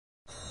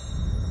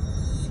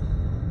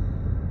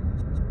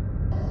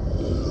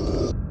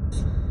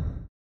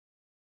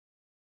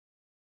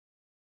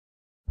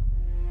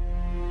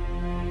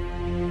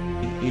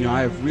I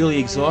have really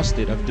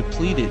exhausted, I've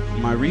depleted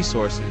my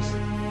resources.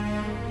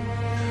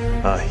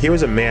 Here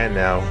was a man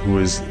now who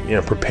was,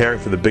 preparing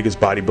for the biggest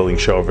bodybuilding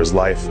show of his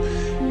life,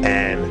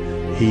 and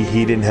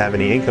he didn't have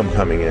any income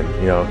coming in.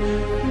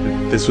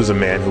 This was a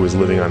man who was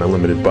living on a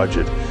limited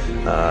budget.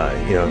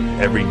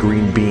 Every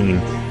green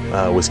bean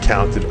was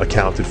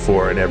accounted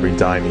for, and every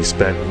dime he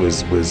spent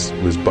was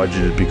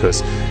budgeted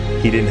because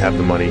he didn't have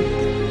the money.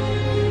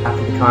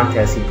 After the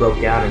contest, he broke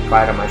down and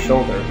cried on my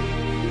shoulder,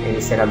 and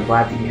he said, "I'm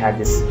glad that you had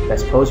this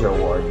Best Poser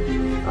award,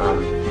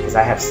 because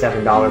I have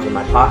 $7 in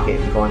my pocket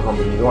and going home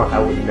to New York, I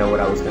wouldn't know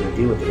what I was going to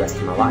do with the rest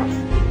of my life."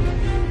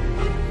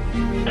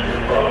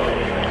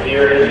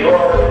 Here is your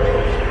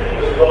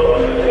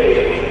supposed to say,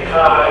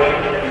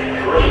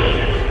 Greene.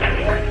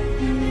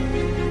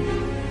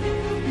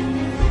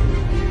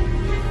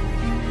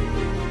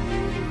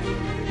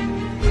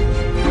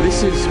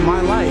 This is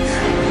my life,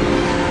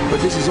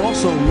 but this is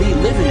also me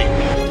living it.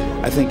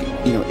 I think,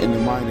 in the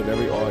mind of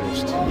every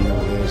artist,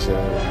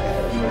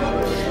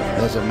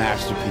 there's a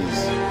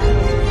masterpiece.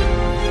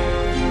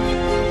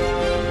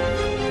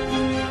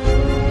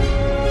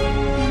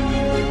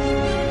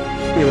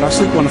 Yeah, but I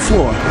sleep on the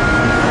floor,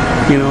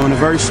 in a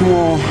very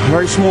small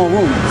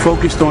room,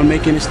 focused on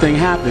making this thing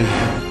happen.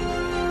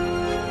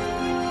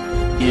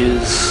 He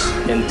is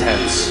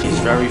intense. He's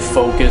very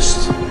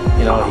focused.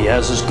 He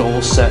has his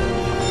goals set.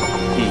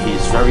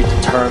 He's very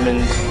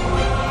determined.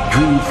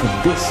 Dream for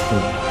this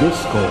thing,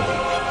 this goal.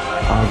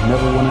 I've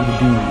never wanted to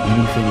do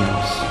anything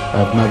else.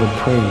 I've never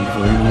prayed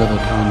for any other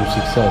kind of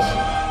success.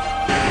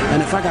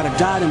 And if I gotta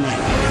die tonight,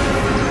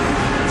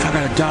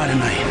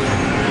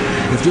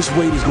 if this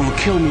weight is gonna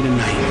kill me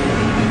tonight,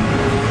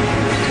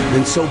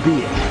 then so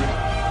be it.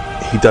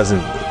 He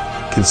doesn't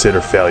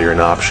consider failure an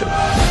option.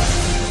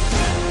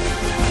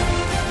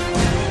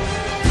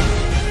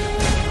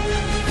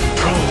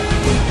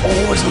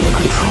 Always under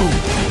control.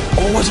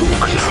 Always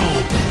under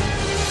control.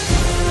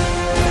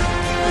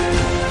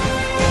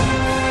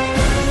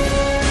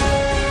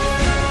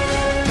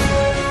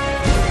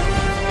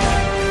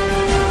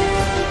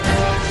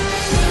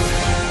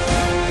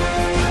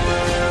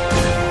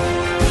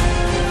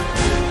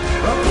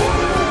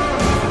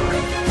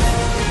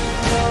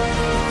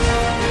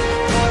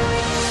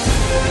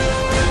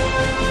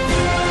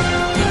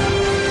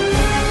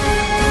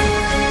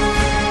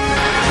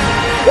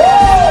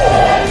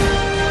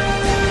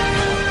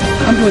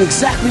 I'm doing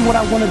exactly what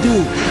I want to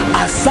do.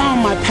 I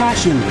found my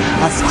passion.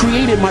 I've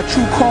created my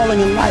true calling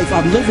in life.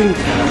 I'm living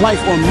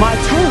life on my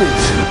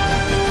terms.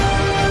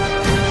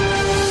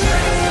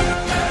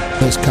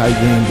 Does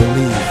Greene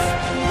believe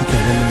he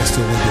can win and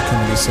still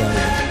become the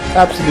Saturday?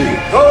 Absolutely.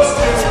 Goes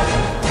to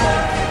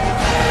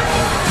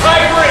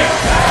Greene.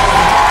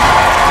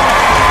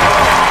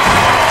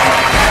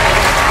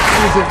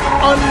 He's an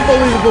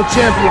unbelievable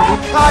champion.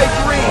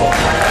 Greene.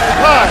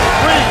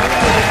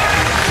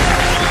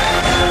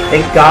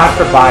 Thank God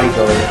for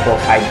bodybuilding for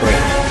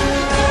Greene.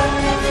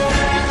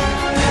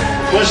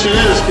 The question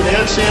is, can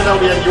Ed Sandow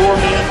be on your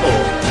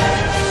mantle?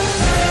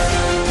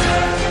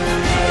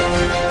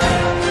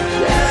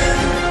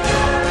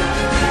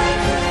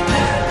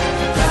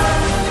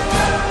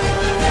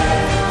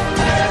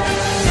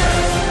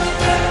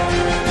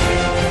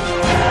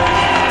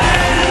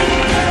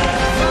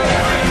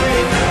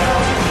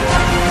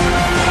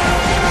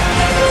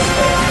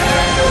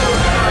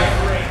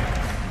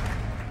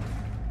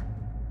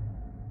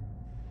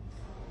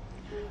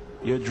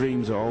 Your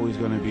dreams are always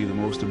going to be the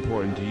most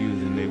important to you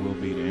than they will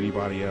be to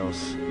anybody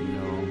else,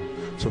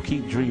 So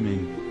keep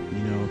dreaming,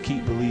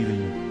 keep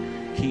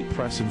believing, keep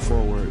pressing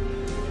forward.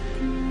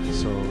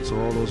 So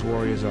all those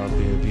warriors out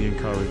there, be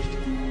encouraged.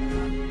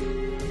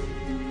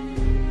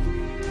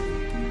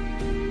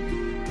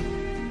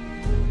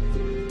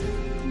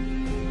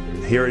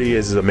 Here he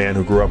is a man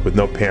who grew up with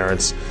no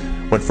parents,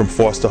 went from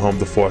foster home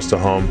to foster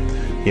home,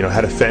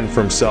 had to fend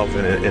for himself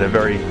in a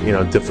very,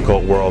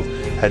 difficult world,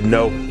 had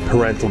no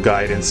parental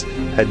guidance,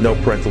 had no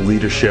parental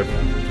leadership,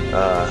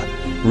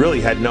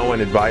 really had no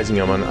one advising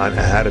him on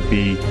how to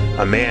be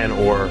a man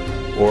or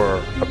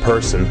a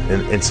person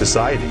in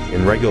society,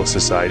 in regular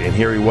society. And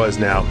here he was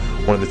now,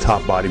 one of the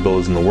top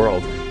bodybuilders in the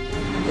world.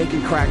 They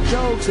can crack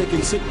jokes, they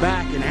can sit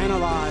back and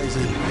analyze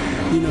and,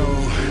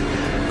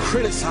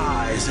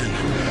 criticize and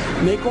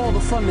make all the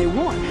fun they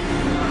want.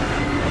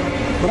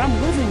 But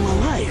I'm living my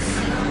life.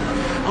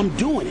 I'm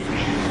doing it.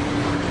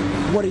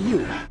 What are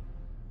you?